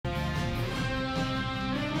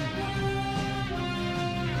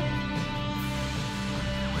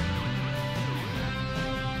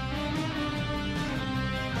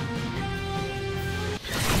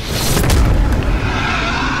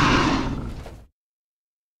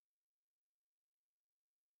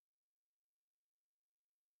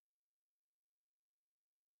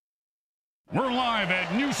We're live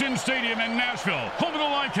at Newson Stadium in Nashville, home of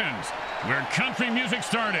the Lycans, where country music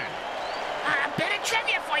started. A bit of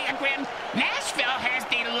trivia for you, Grim. Nashville has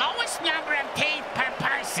the lowest number of teeth per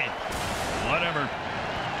person. Whatever.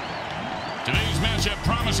 Today's matchup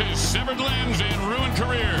promises severed limbs and ruined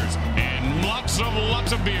careers, and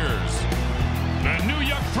lots of beers. The new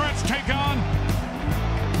Yuck threats take on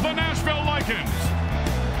the Nashville Lycans.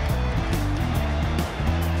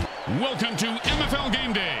 Welcome to MFL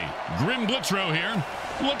Game Day. Grim Blitzrow here.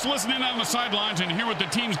 Let's listen in on the sidelines and hear what the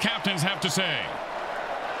team's captains have to say.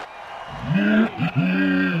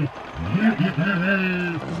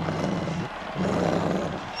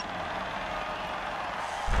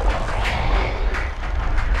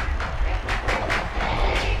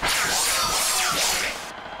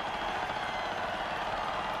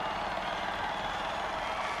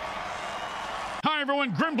 Hi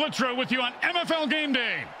everyone, Grim Blitzrow with you on MFL Game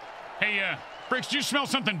Day. Hey, Bricks, do you smell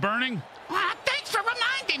something burning? Thanks for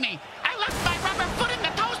reminding me. I left my rubber foot in the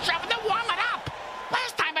toaster oven to warm it up.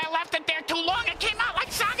 Last time I left it there too long, it came out like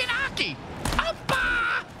Saganaki.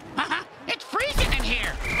 It's freezing in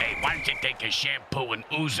here. Hey, why don't you take a shampoo and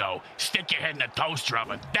ouzo, stick your head in the toaster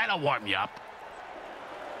oven. That'll warm you up.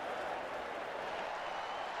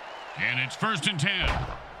 And it's 1st and 10.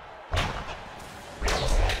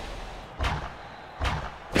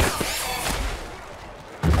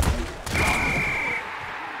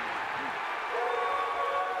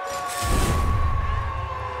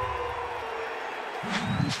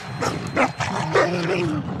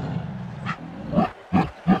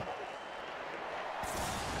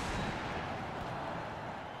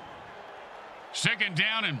 Second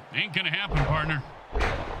down and ain't gonna happen, partner.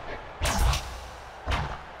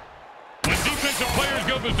 When defensive players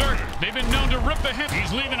go berserk, they've been known to rip the hip.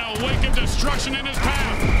 He's leaving a wake of destruction in his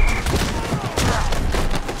path.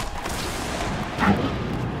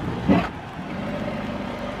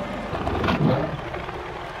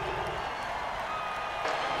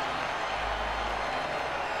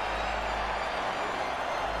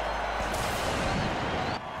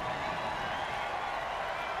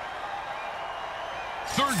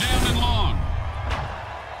 Third down and long.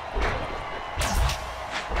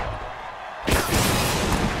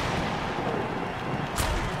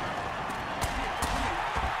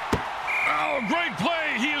 Oh, great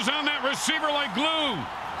play. He is on that receiver like glue.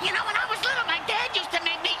 You know, when I was little, my dad used to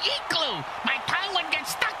make me eat glue. My tongue would get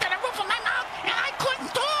stuck to the roof of my mouth, and I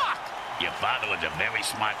couldn't talk. Your father was a very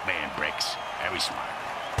smart man, Bricks. Very smart.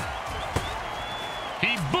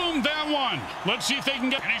 He boomed that one. Let's see if they can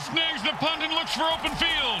get... And he snags the punt and looks for open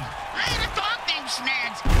field. I had a dog named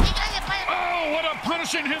Snags. Oh, what a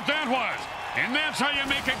punishing hit that was. And that's how you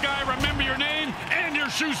make a guy remember your name and your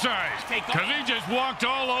shoe size. Because he just walked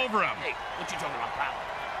all over him. Hey, what you talking about, pal?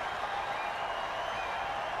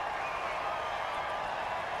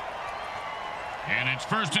 And it's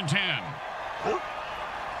 1st and 10.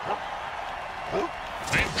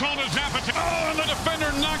 They've called a zap attack. Oh, and the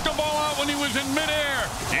defender knocked the ball out when he was in midair.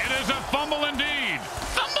 It is a fumble indeed.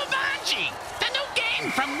 Fumble Banji, the new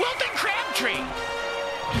game from Wilton Crabtree.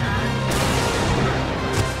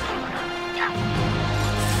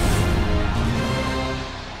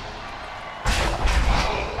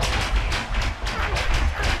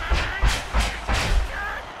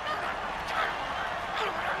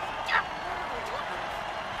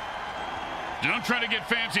 Don't try to get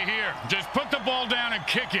fancy here. Just put the ball down and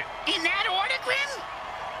kick it. In that order, Grim?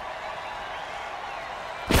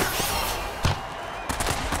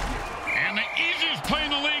 And the easiest play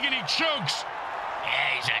in the league, and he chokes.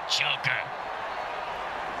 Yeah, he's a choker.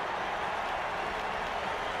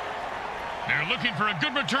 They're looking for a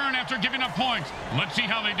good return after giving up points. Let's see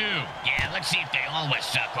how they do. Yeah, let's see if they always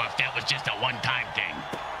suck or if that was just a one-time thing.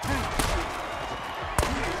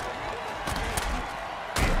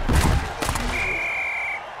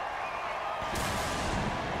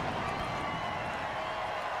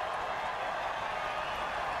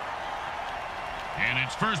 And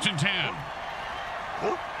it's 1st and 10.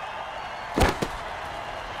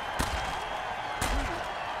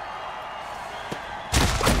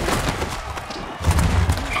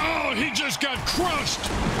 Oh, he just got crushed.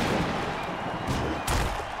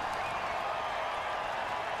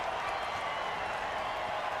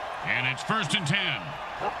 And it's 1st and 10.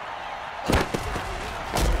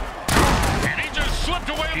 And he just slipped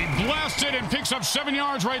away. He blasted and picks up 7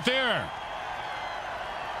 yards right there.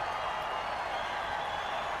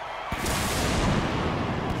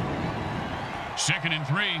 Second and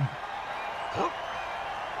 3.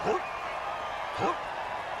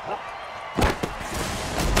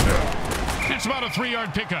 It's about a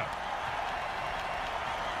 3-yard pickup.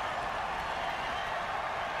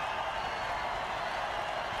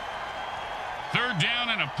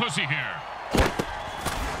 pussy here.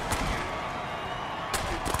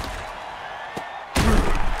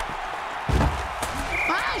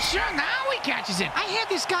 Oh, sure, now he catches it. I had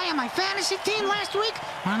this guy on my fantasy team last week.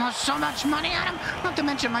 I lost so much money on him, not to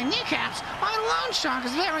mention my kneecaps. My loan shark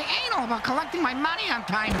is very anal about collecting my money on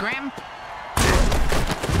time, Grim.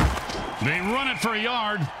 They run it for a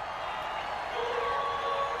yard.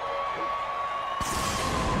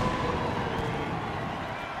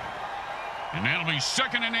 And that'll be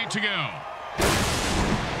 2nd and 8 to go.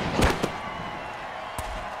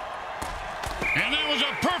 And that was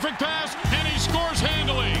a perfect pass, and he scores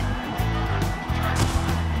handily.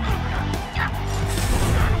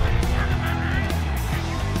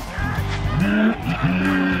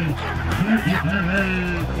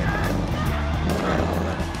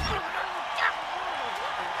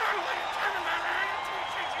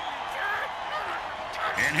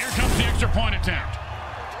 And here comes the extra point attempt.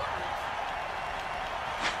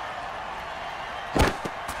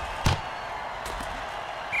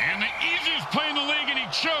 And the easiest play in the league, and he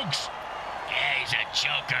chokes. Yeah, he's a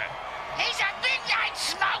choker. He's a midnight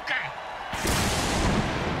smoker.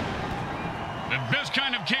 The best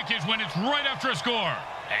kind of kick is when it's right after a score.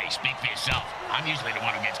 Hey, speak for yourself. I'm usually the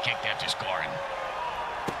one who gets kicked after scoring.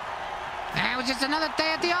 That was just another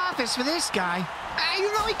day at the office for this guy.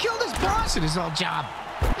 You know, he killed his boss at his old job.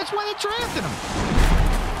 That's why they drafted him.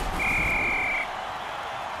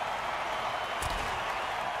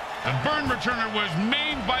 The burn returner was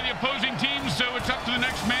maimed by the opposing team, so it's up to the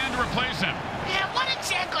next man to replace him. Yeah, what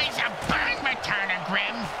exactly is a burn returner,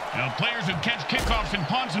 Grim? Now, players who catch kickoffs and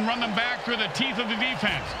punts and run them back through the teeth of the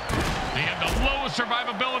defense. They have the lowest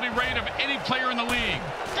survivability rate of any player in the league.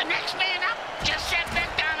 The next man up just sat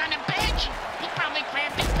back down on the bench. He probably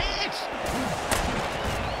grabbed his pants.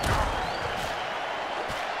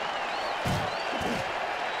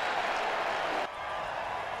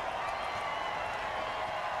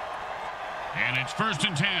 And it's 1st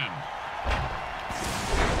and 10.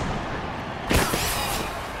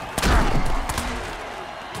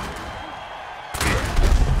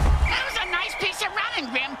 That was a nice piece of running,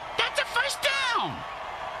 Grim. That's a first down.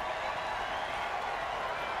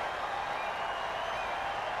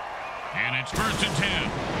 And it's 1st and 10.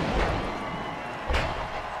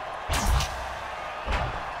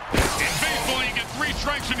 In baseball, you get 3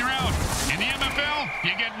 strikes and you're out. In the MFL,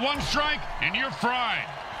 you get 1 strike and you're fried.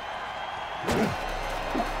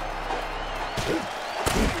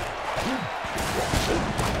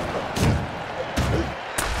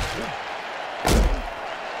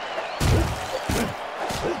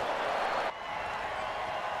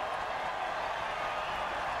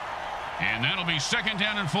 And that'll be 2nd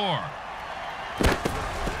down and 4.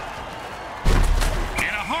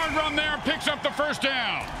 And a hard run there picks up the first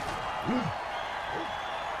down.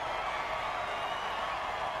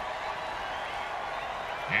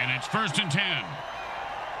 And it's 1st and 10.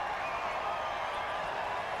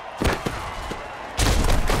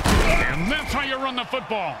 And that's how you run the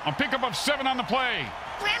football. A pickup of 7 on the play.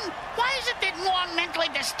 Grim, why is it that more mentally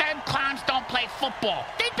disturbed clowns don't play football?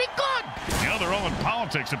 They'd be good. Yeah, they're all in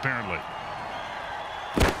politics, apparently.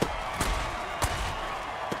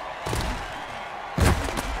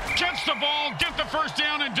 Catch the ball, get the first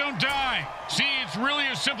down, and don't die. See, it's really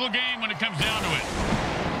a simple game when it comes down to it.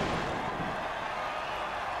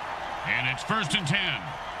 And it's 1st and 10.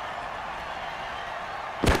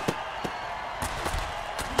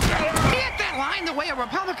 Hit that line the way a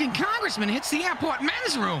Republican congressman hits the airport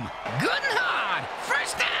men's room. Good and hard.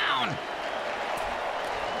 First down.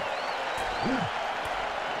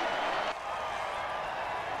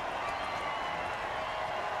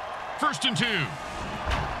 First and 2.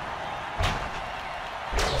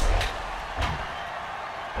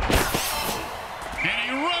 And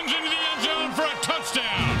he runs into the end zone for a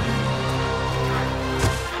touchdown.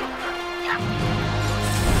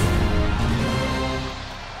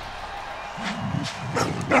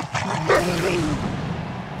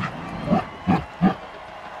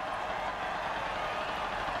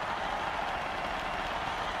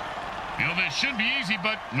 You know, this should be easy,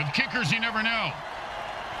 but with kickers, you never know.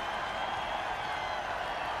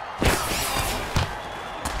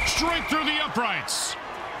 Straight through the uprights.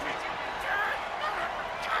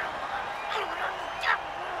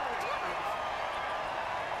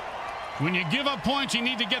 When you give up points, you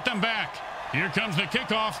need to get them back. Here comes the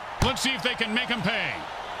kickoff. Let's see if they can make them pay.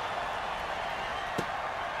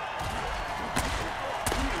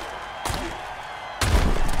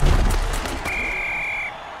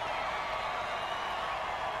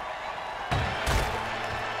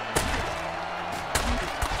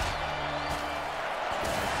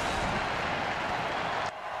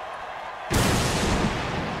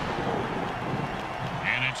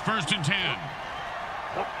 first and 10.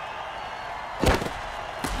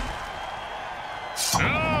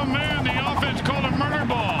 Oh, man, the offense called a murder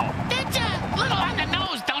ball. That's a little on the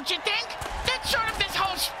nose, don't you think? That's sort of this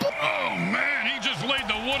whole Oh, man, he just laid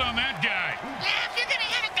the wood on that guy. Yeah, if you're going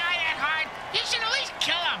to hit a guy that hard, you should at least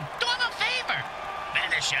kill him. Do him a favor.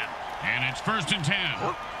 Finish him. And it's first and 10.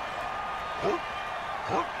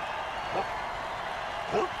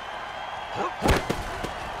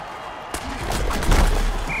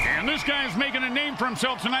 And this guy is making a name for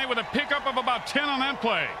himself tonight with a pickup of about 10 on that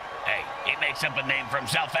play. Hey, he makes up a name for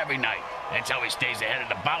himself every night. That's how he stays ahead of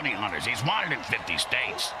the bounty hunters. He's wanted in 50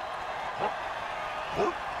 states.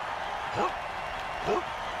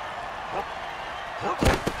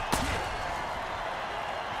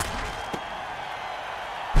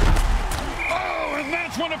 Oh, and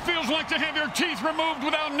that's what it feels like to have your teeth removed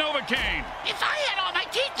without Novocaine. If I had all my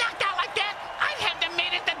teeth knocked out like that, I'd have them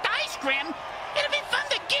made at the dice grim. It'd be fun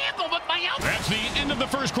to gamble with my own. That's the end of the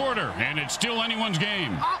first quarter, and it's still anyone's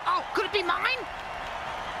game. Oh, could it be mine?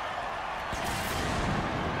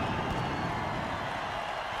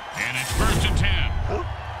 And it's first and 10.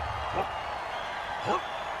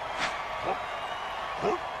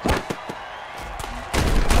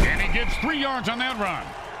 And he gets 3 yards on that run.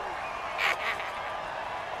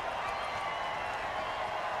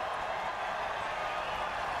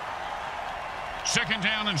 Second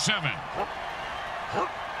down and 7.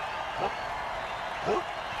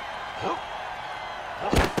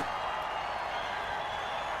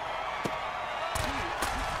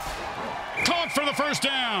 Caught for the first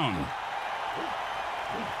down.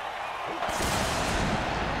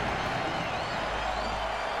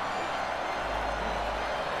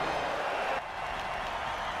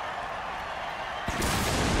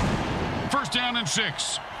 First down and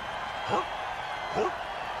 6.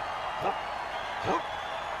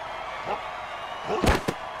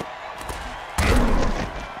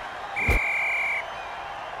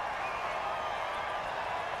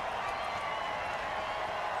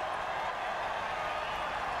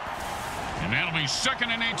 And that'll be 2nd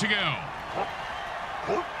and 8 to go.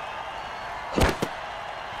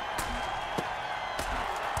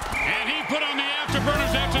 And he put on the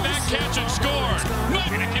afterburners after that catch and scored.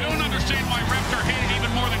 And if you don't understand why refs are hated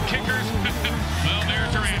even more than kickers, well,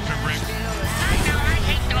 there's your answer, Rick. I know, I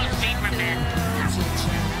hate those zebra men.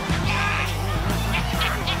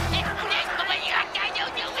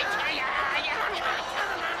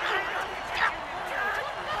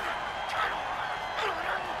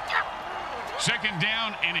 Second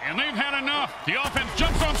down, and they've had enough. The offense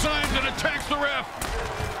jumps on sides and attacks the ref.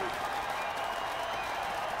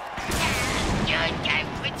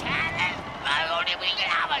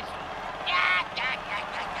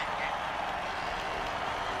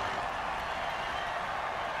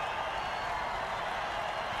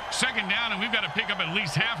 Second down, and we've got to pick up at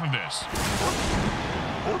least half of this.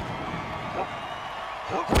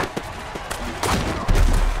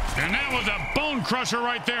 And that was a bone crusher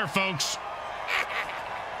right there, folks.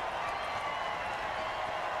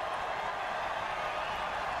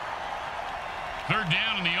 Third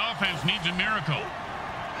down, and the offense needs a miracle.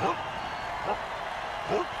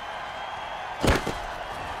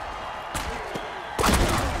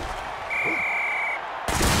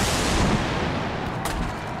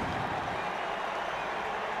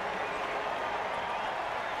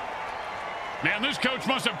 Man, this coach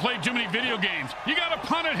must have played too many video games. You got to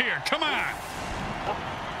punt it here. Come on.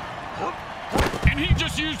 And he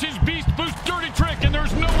just used his Beast Boost dirty trick, and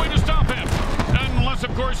there's no way to stop him. Unless,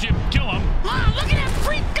 of course, you kill him. Oh, look at that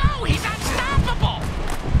freak go. He's unstoppable.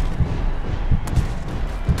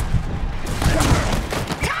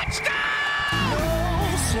 Touchdown!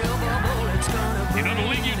 You know, the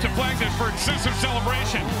league used to flag this for excessive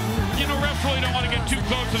celebration. You know, refs really don't want to get too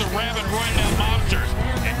close to the rabid, roided out monsters.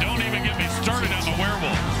 And don't even get me started on the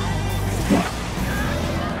werewolf.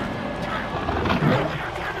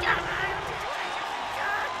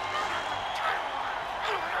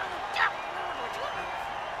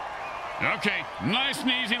 Okay, nice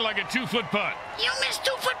and easy like a 2-foot putt. You miss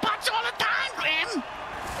 2-foot putts all the time, Grim.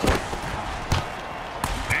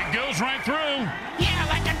 It goes right through. Yeah,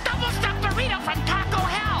 like a double-stuffed burrito from Taco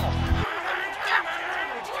Hell.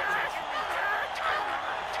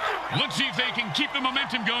 Let's see if they can keep the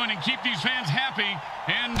momentum going and keep these fans happy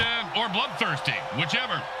and or bloodthirsty,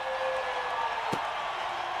 whichever.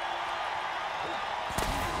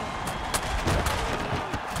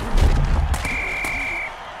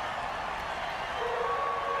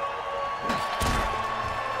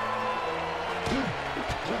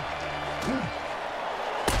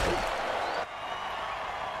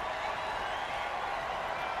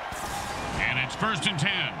 And it's first and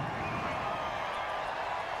 10.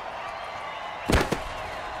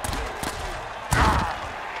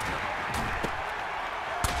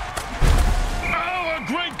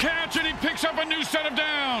 a new set of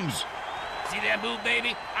downs. See that move,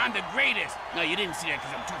 baby? I'm the greatest. No, you didn't see that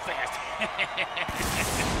because I'm too fast.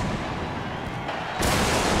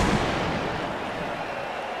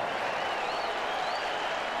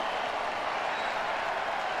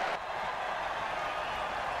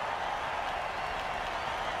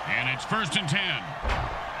 And it's 1st and 10.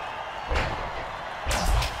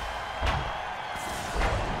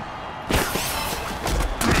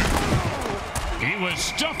 He was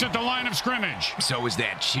stuffed at the line of scrimmage. So was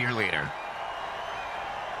that cheerleader.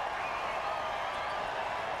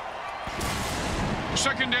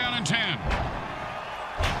 2nd down and 10.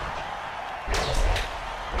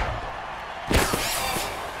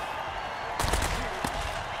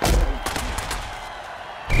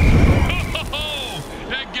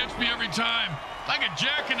 That gets me every time. Like a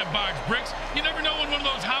jack-in-the-box, Bricks. You never know when one of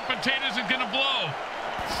those hot potatoes is going to blow.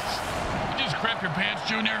 You just crap your pants,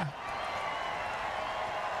 Junior.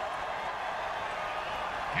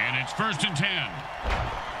 And it's 1st and 10.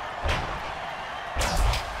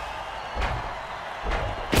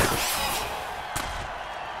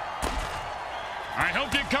 I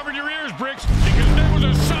hope you covered your ears, Bricks, because that was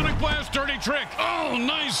a Sonic Blast dirty trick. Oh,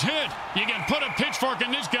 nice hit. You can put a pitchfork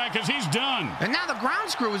in this guy because he's done. And now the ground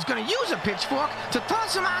screw is going to use a pitchfork to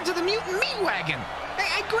toss him onto the mutant meat wagon.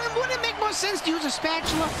 Hey, Grim, wouldn't it make more sense to use a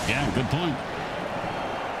spatula? Yeah, good point.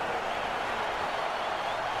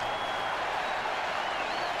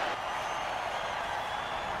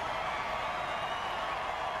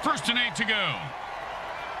 First and 8 to go.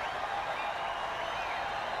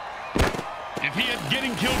 If he had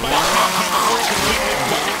getting killed by a oh,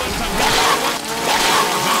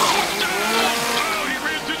 he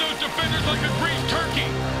ran through those defenders like a greased turkey.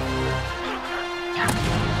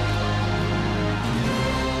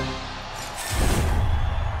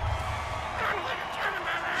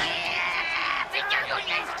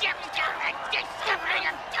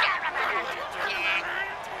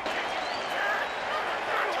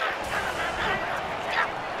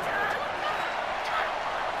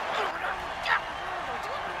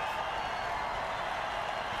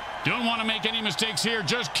 Don't want to make any mistakes here.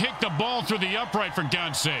 Just kick the ball through the upright, for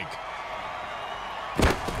God's sake.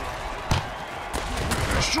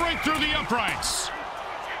 Straight through the uprights.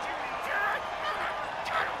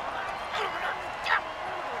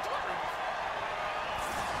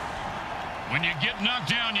 When you get knocked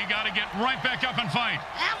down, you got to get right back up and fight.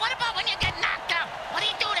 What about when you get knocked out? What do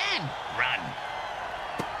you do then? Run.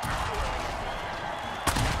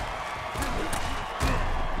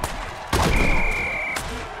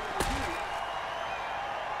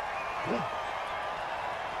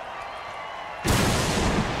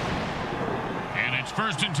 And it's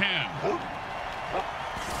 1st and 10.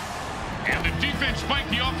 And the defense spiked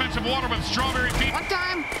the offensive water with strawberry feet. One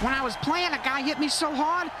time, when I was playing, a guy hit me so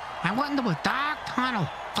hard, I went into a dark tunnel.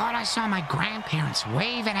 Thought I saw my grandparents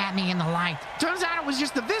waving at me in the light. Turns out it was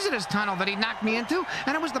just the visitor's tunnel that he knocked me into,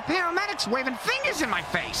 and it was the paramedics waving fingers in my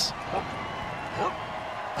face.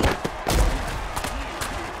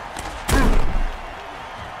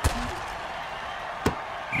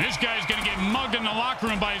 This guy's going to get mugged in the locker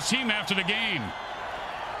room by his team after the game.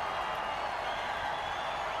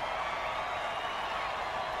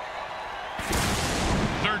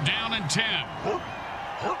 Third down and 10. Well,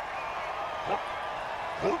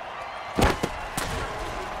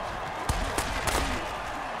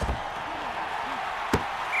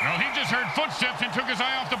 he just heard footsteps and took his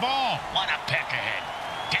eye off the ball. What a peck ahead.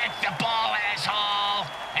 Take the ball, asshole.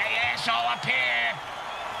 Hey, asshole, up here.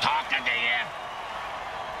 Talking to you.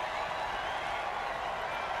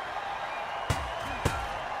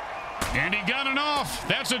 And he got it off.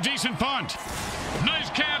 That's a decent punt. Nice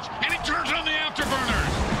catch, and he turns on the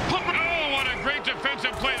afterburners. Oh, what a great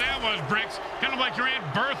defensive play that was, Bricks. Kind of like your Aunt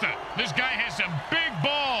Bertha. This guy has some big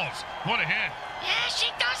balls. What a hit. Yeah,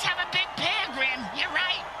 she does have a big pair, Grim. You're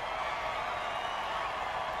right.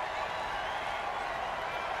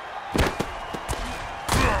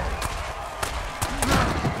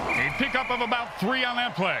 A pickup of about 3 on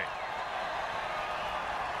that play.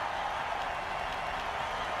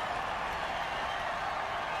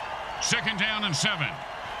 Second down and 7.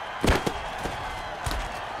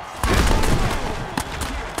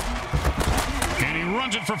 And he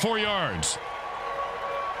runs it for 4 yards.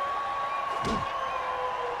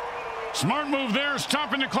 Smart move there,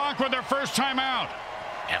 stopping the clock with their first timeout.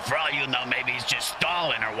 And for all you know, maybe he's just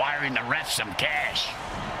stalling or wiring the refs some cash.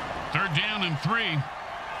 Third down and 3.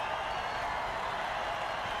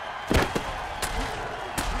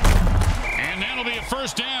 And that'll be a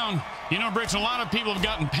first down. You know, Bricks, a lot of people have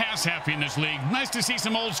gotten pass happy in this league. Nice to see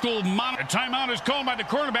some old school monitor. Timeout is called by the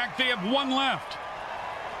quarterback. They have 1 left.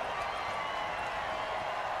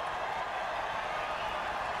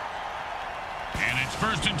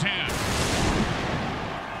 first and 10.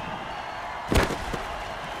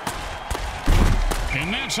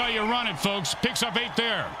 And that's how you run it, folks. Picks up 8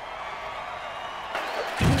 there.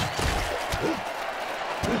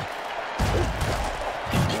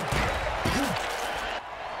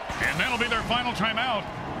 And that'll be their final timeout.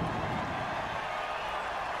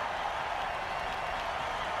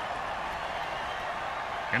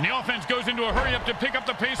 And the offense goes into a hurry-up to pick up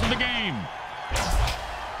the pace of the game.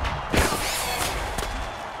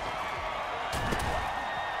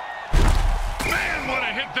 Man, what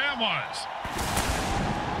a hit that was.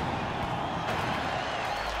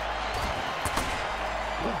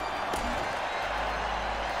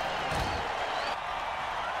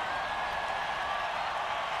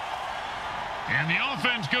 And the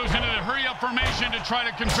offense goes into the hurry-up formation to try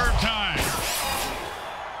to conserve time.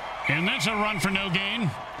 And that's a run for no gain.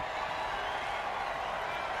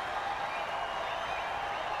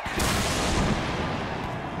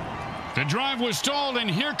 The drive was stalled, and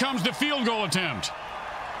here comes the field goal attempt.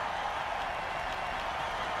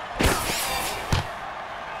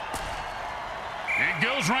 It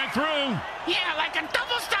goes right through. Yeah, like a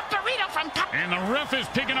double-stuffed burrito from top. And the ref is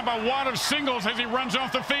picking up a wad of singles as he runs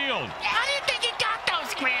off the field. How do you think he got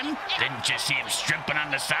those, Grim? Didn't you see him stripping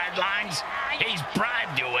on the sidelines? He's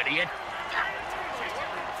bribed, you idiot.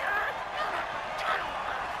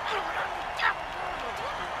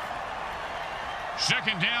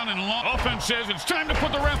 Second down and long. Offense says it's time to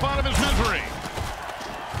put the ref out of his misery.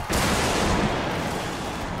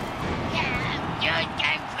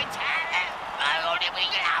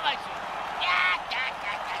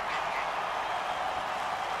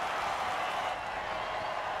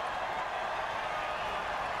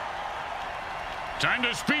 Time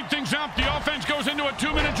to speed things up. The offense goes into a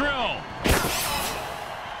 2-minute drill.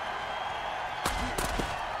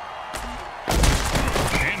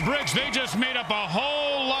 And Bricks, they just made up a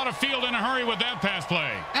whole lot of field in a hurry with that pass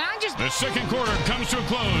play. The second quarter comes to a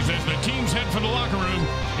close as the teams head for the locker room,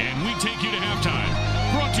 and we take you to halftime.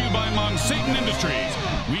 Brought to you by Monsatan Industries.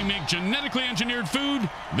 We make genetically engineered food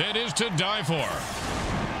that is to die for.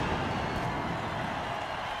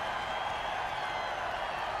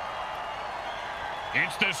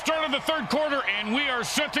 It's the start of the third quarter, and we are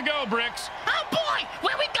set to go, Bricks. Oh, boy!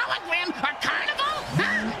 Where we going, Grim? A carnival?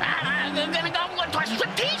 Huh? We're gonna go to a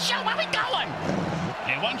striptease show? Where we going?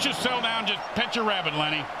 Hey, why don't you settle down? Just pet your rabbit,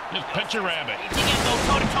 Lenny. Just pet your rabbit. If you get go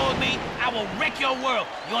toe-to-toe with me, I will wreck your world.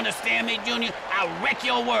 You understand me, Junior? I'll wreck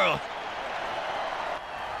your world.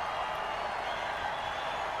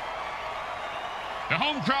 The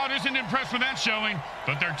home crowd isn't impressed with that showing,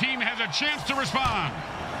 but their team has a chance to respond.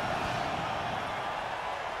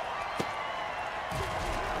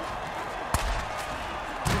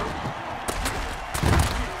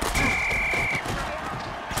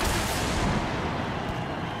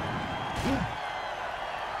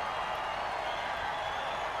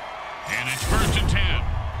 And it's first and 10.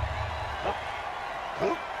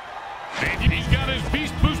 And he's got his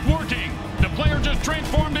beast boost working. The player just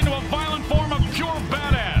transformed into a violent form of pure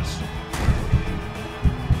badass.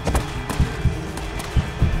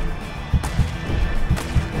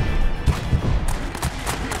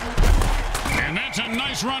 And that's a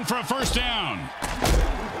nice run for a first down.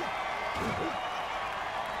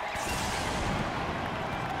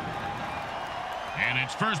 And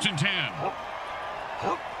it's first and 10.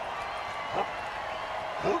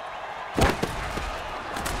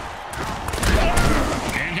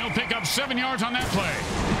 And he'll pick up 7 yards on that play.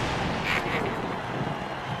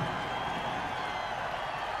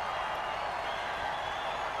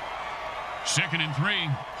 Second and 3.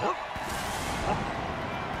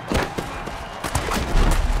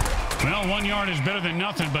 Well, 1 yard is better than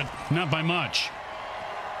nothing, but not by much.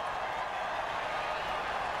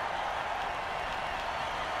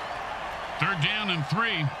 Third down and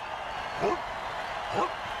 3.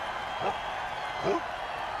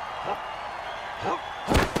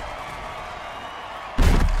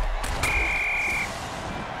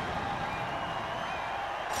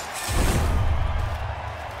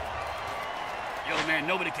 Yo, man,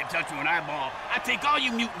 nobody can touch you an eyeball. I take all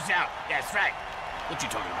you mutants out. That's right. What you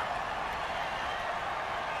talking about?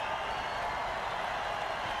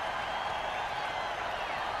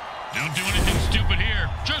 Don't do anything stupid here.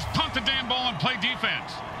 Just punt the damn ball and play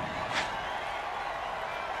defense.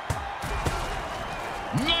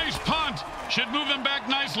 Nice punt. Should move them back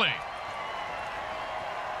nicely.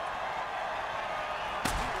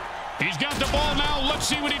 He's got the ball now. Let's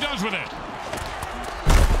see what he does with it.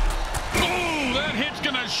 Ooh, that hit's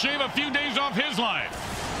going to shave a few days off his life.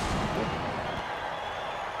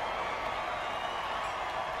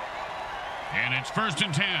 And it's first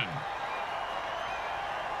and 10.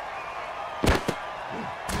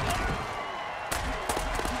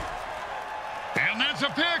 And that's a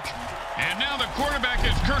pick. And now the quarterback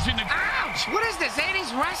is cursing the... Ouch! What is this,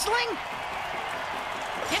 80s wrestling?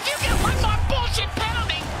 If you get one more bullshit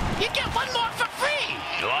penalty, you get one more for free.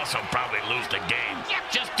 You'll also probably lose the game.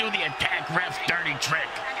 Yep. Just do the attack ref's dirty trick.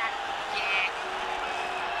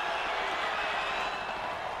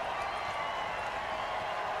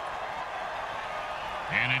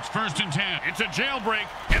 And it's 1st and 10. It's a jailbreak,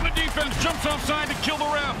 and the defense jumps offside to kill the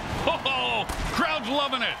ref. Oh, crowd's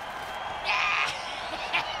loving it.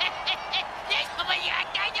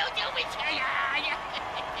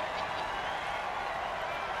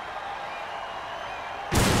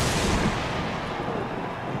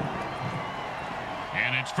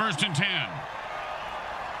 And it's 1st and 10.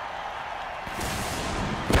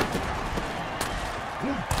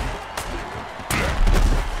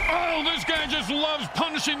 Oh, this guy just loves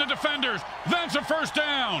punishing the defenders. That's a 1st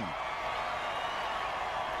down.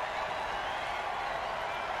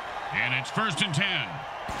 And it's 1st and 10.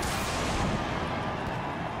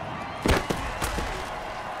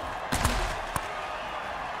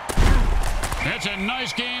 That's a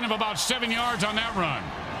nice gain of about 7 yards on that run.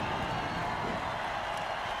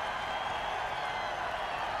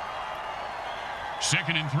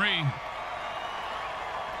 Second and 3.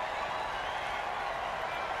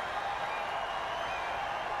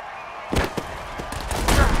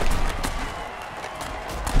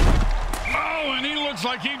 Oh, and he looks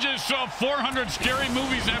like he just saw 400 scary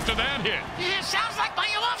movies after that hit. Yeah, sounds like my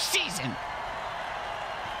off season.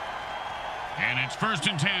 And it's 1st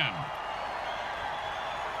and 10.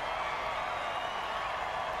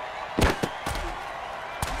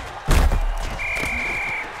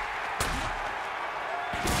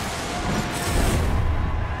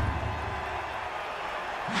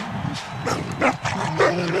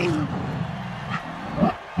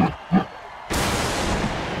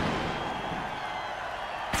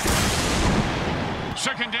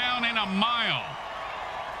 Second down and a mile.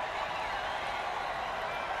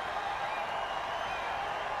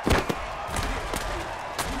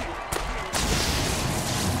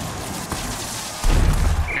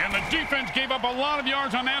 And the defense gave up a lot of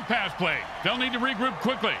yards on that pass play. They'll need to regroup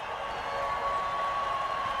quickly.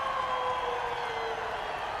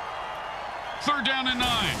 Third down and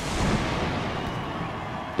 9.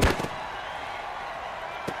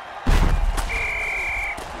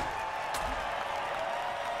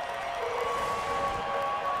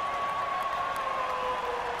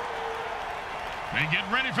 They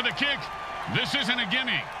get ready for the kick. This isn't a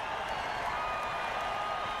gimme.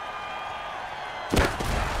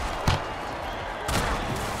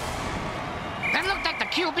 That looked like the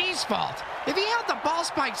QB's fault. If he held the ball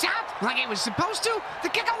spikes out like he was supposed to, the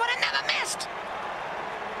kicker would have never missed.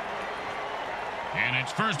 And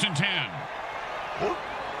it's 1st and 10.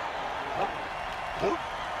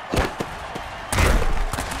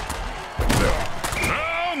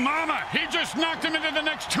 Oh, mama! He just knocked him into the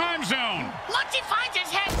next time zone. Once he finds his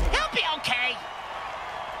head, he'll be okay.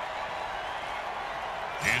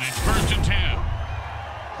 And it's 1st and 10.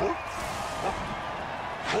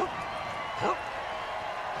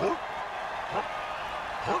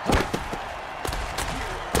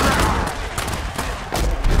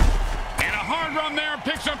 And a hard run there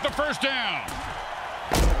picks up the 1st down.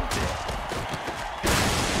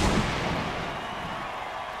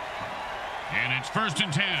 And it's 1st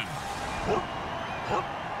and 10.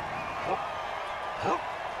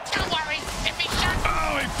 Don't worry, if he shot...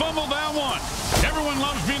 Oh, he fumbled that one. Everyone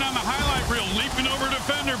loves being on the highlight reel, leaping over a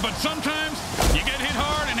defender, but sometimes you get hit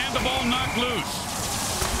hard and have the ball knocked loose.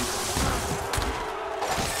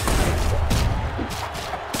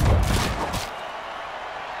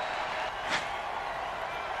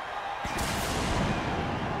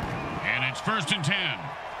 And it's 1st and 10.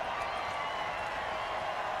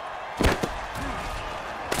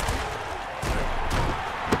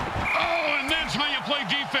 Play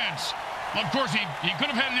defense. Well, of course, he could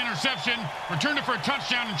have had an interception, returned it for a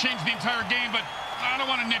touchdown, and changed the entire game, but I don't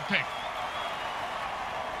want to nitpick.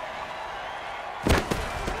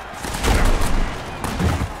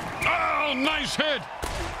 Oh, nice hit.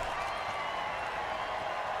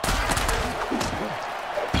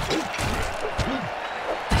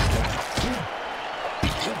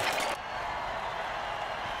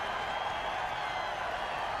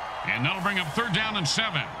 And that'll bring up 3rd down and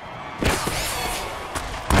 7.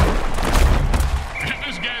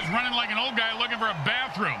 This guy's running like an old guy looking for a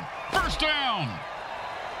bathroom. 1st down.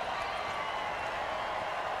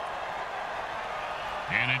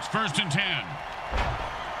 And it's 1st and 10.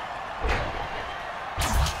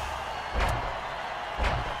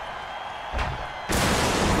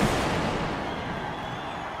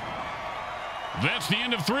 That's the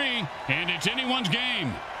end of 3, and it's anyone's game.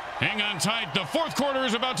 Hang on tight. The fourth quarter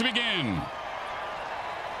is about to begin.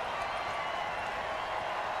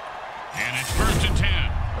 And it's 1st and 10.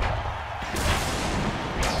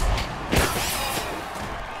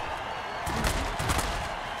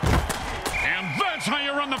 And that's how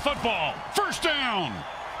you run the football. 1st down.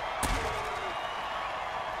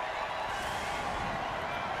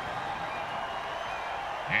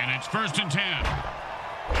 And it's 1st and 10.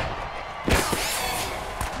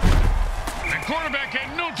 The quarterback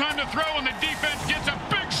had no time to throw, and the defense gets a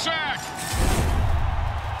big sack.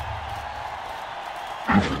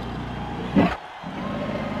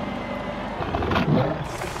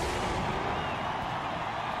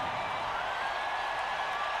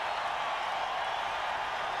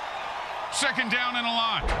 Second down and a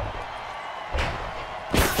lot.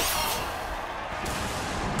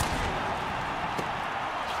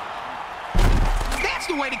 That's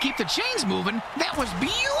the way to keep the chains moving. That was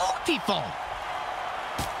beautiful.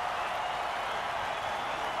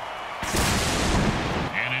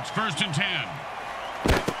 And it's 1st and 10.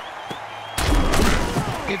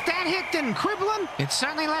 If that hit didn't cripple him, it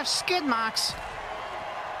certainly left skid marks.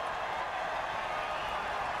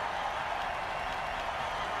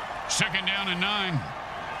 Second down and 9.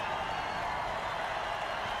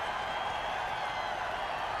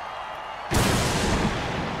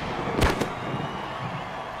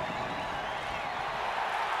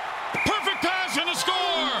 Perfect pass and a score!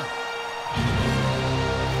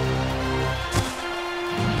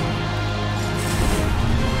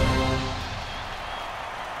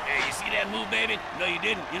 Hey, you see that move, baby? No, you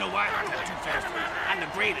didn't. You know why? I'm too fast for you. I'm the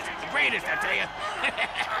greatest. The greatest, I tell you.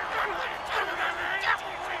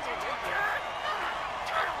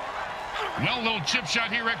 Well, little chip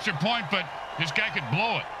shot here, extra point, but this guy could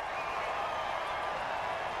blow it.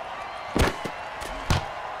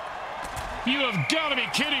 You have got to be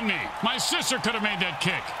kidding me. My sister could have made that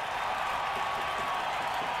kick.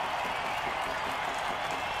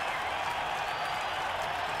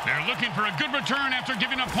 They're looking for a good return after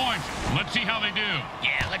giving up points. Let's see how they do.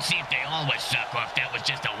 Yeah, let's see if they always suck or if that was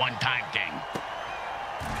just a one-time thing.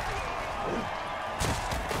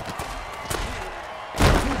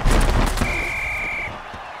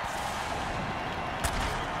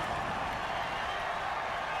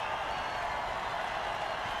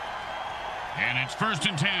 And it's 1st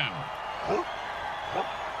and 10.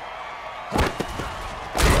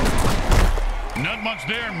 Not much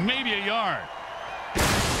there, maybe a yard.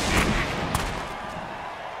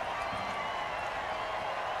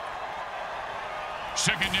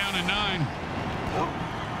 Second down and 9.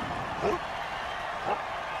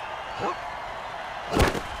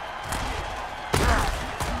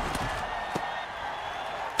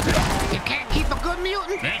 You can't keep a good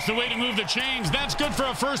mutant. That's the way to move the chains. That's good for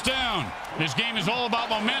a 1st down. This game is all about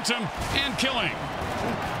momentum and killing.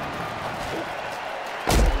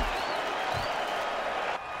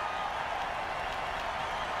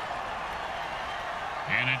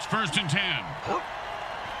 And it's 1st and 10.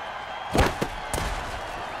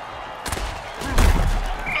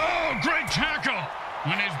 Oh, great tackle.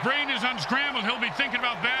 When his brain is unscrambled, he'll be thinking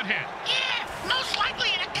about that hit. Yeah, most likely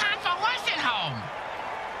in a convalescent home.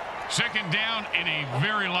 Second down and a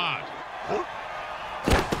very lot.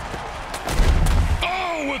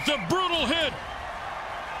 Oh, with the brutal hit.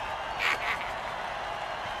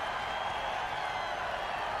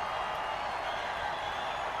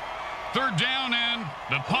 Third down, and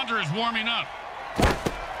the punter is warming up.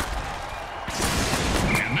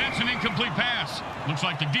 And that's an incomplete pass. Looks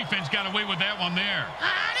like the defense got away with that one there.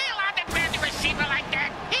 They allowed to bend the receiver like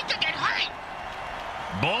that. He could get hurt.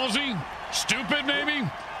 Ballsy? Stupid, maybe?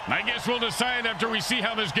 I guess we'll decide after we see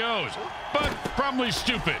how this goes. But probably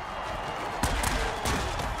stupid.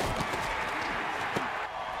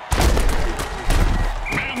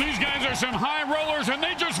 Man, these guys are some high rollers, and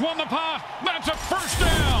they just won the pot. That's a 1st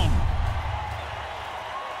down.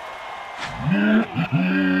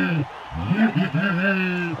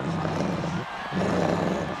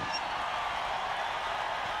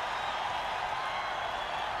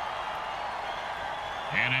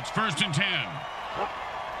 And it's 1st and 10.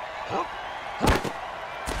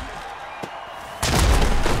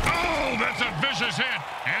 Oh, that's a vicious hit,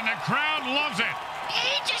 and the crowd loves it.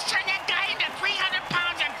 He just turned that guy into 300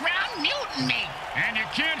 pounds of ground mutiny. And you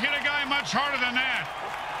can't hit a guy much harder than that.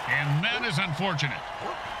 And that is unfortunate.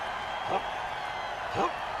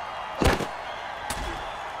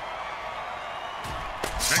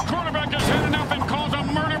 The quarterback has had enough and calls a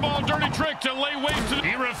murder ball dirty trick to lay waste to.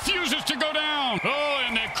 He refuses to go down. Oh,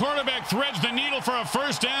 and the quarterback threads the needle for a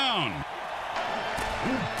 1st down.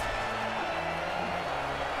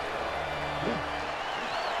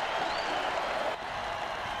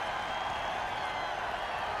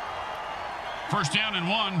 First down and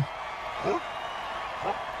 1.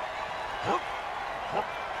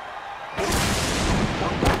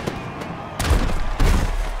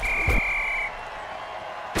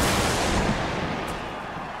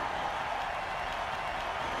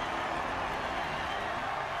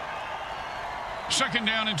 Second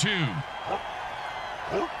down and 2. And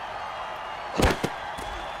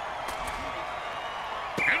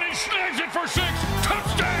he snags it for 6.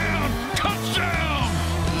 Touchdown! Touchdown!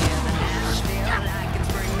 Gnashville, Lycans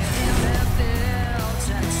bring the MFL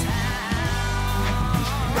to town.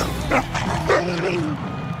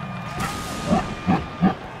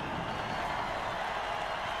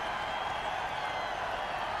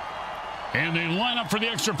 And they line up for the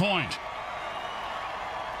extra point.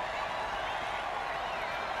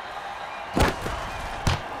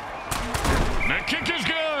 The kick is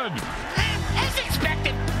good. As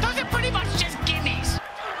expected, those are pretty much just gimmies.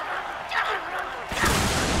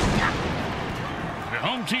 The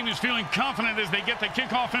home team is feeling confident as they get the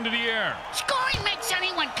kickoff into the air. Scoring makes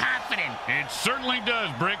anyone confident. It certainly does,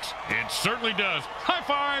 Bricks. It certainly does. High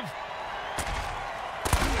five.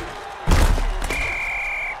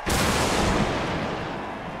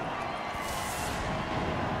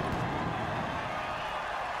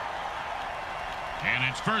 And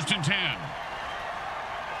it's first and 10.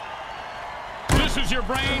 This is your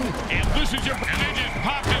brain, and this is your... And they just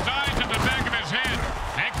popped his eyes at the back of his head.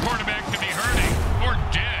 That quarterback could be hurting, or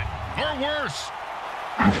dead, or worse.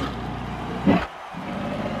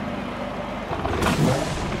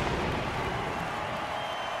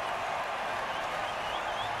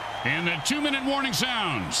 And the 2-minute warning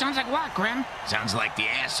sounds. Sounds like what, Grim? Sounds like the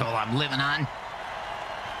asshole I'm living on.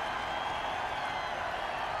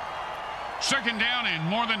 Second down and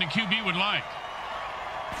more than the QB would like.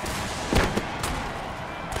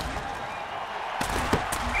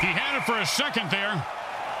 He had it for a second there.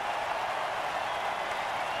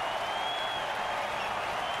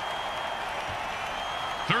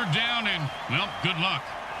 Third down and, well, good luck.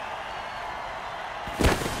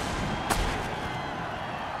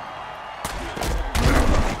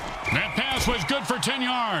 That pass was good for 10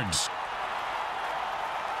 yards.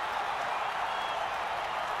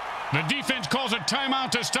 The defense calls a timeout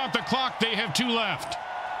to stop the clock. They have 2 left.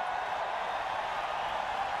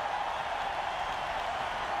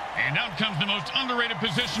 And out comes the most underrated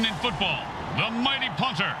position in football, the mighty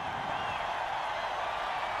punter.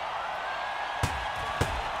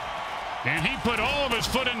 And he put all of his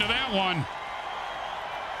foot into that one.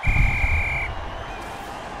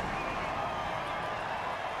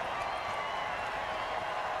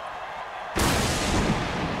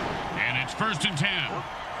 And it's first and 10.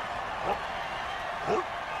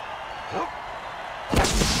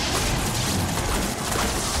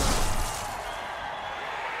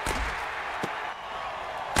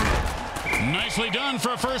 Nicely done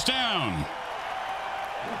for a first down.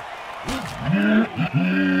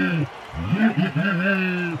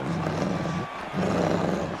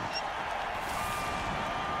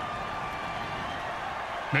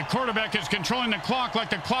 The quarterback is controlling the clock like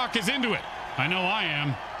the clock is into it. I know I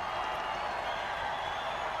am.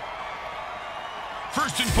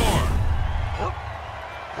 First and 4.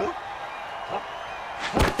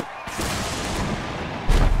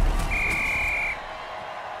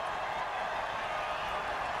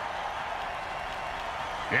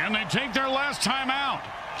 And they take their last time out.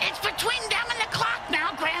 It's between them and the clock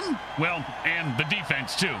now, Grim. Well, and the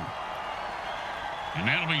defense, too. And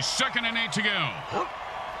that'll be 2nd and 8 to go.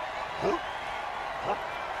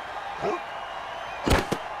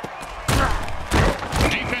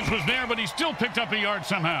 Defense was there, but he still picked up a yard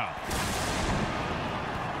somehow.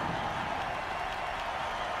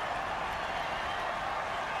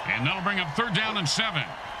 And that'll bring up 3rd down and 7.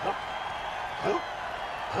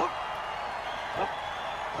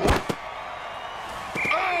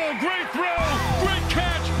 Oh, great throw, great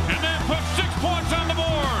catch, and that puts 6 points on the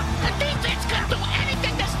board. The defense couldn't do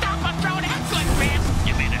anything to stop a throw that good, Grim.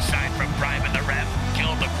 You mean aside from bribing the ref,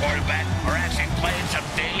 killing the quarterback, or actually playing some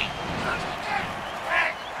D?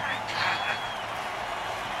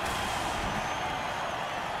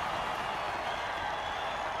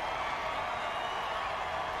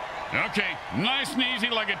 Okay, nice and easy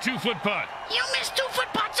like a 2-foot putt. You miss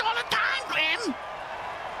 2-foot putts all the time, Grim.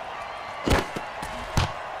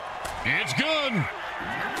 It's good.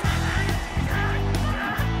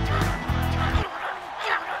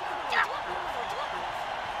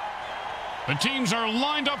 The teams are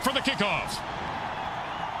lined up for the kickoff.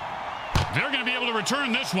 They're going to be able to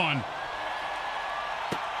return this one.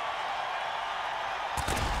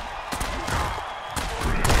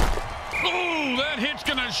 Oh, that hit's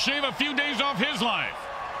going to shave a few days off his life.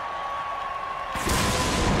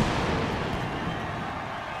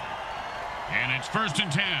 And it's 1st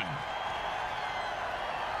and 10.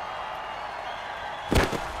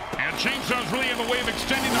 And Chainsaw's really have a way of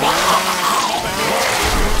extending the red zone.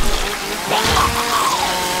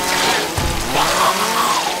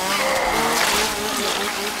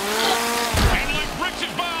 And like bricks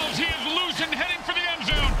and balls, he is loose and heading for the end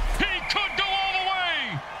zone. He could go all the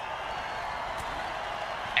way.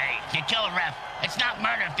 Hey, you kill a ref. It's not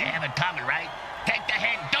murder if they have it coming, right? Take the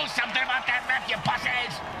hint. Do something about that ref, you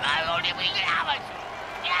pussies. I only we get hours.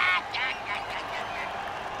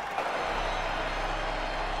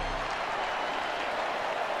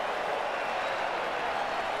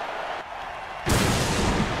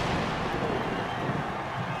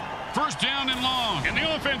 First down and long, and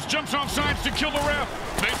the offense jumps off sides to kill the ref.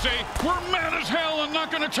 They say, we're mad as hell and not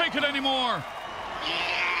going to take it anymore.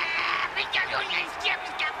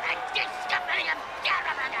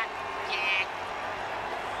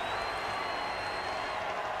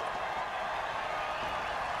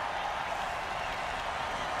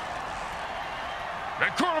 The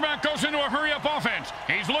quarterback goes into a hurry-up offense.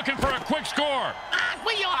 He's looking for a quick score. Aren't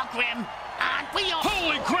we all, Grim? Aren't we all?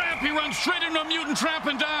 Holy crap, he runs straight into a mutant trap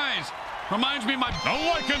and dies. Reminds me of the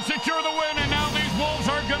Lycans secure the win, and now these Wolves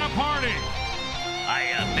are gonna party. I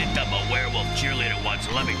picked up a werewolf cheerleader once.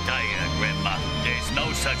 Let me tell you, Grandma, there's no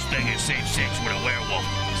such thing as safe sex with a werewolf.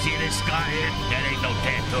 See this scar here? That ain't no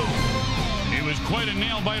tattoo. It was quite a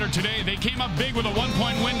nail-biter today. They came up big with a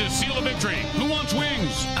 1-point win to seal the victory. Who wants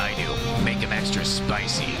wings? I do. Make them extra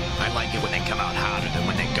spicy. I like it when they come out hotter than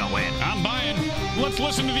when they go in. I'm buying. Let's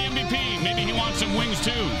listen to the MVP. Maybe he wants some wings,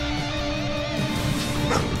 too.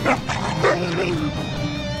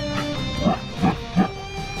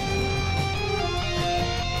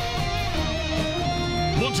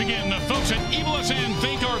 Once again, the folks at Evil SN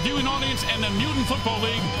thank our viewing audience and the Mutant Football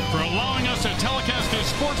League for allowing us to telecast this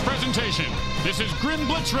sports presentation. This is Grim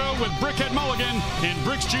Blitzrow with Brickhead Mulligan and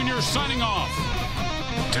Bricks Jr. signing off.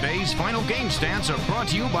 Today's final game stats are brought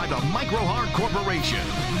to you by the Micro Hard Corporation.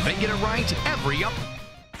 They get it right every up.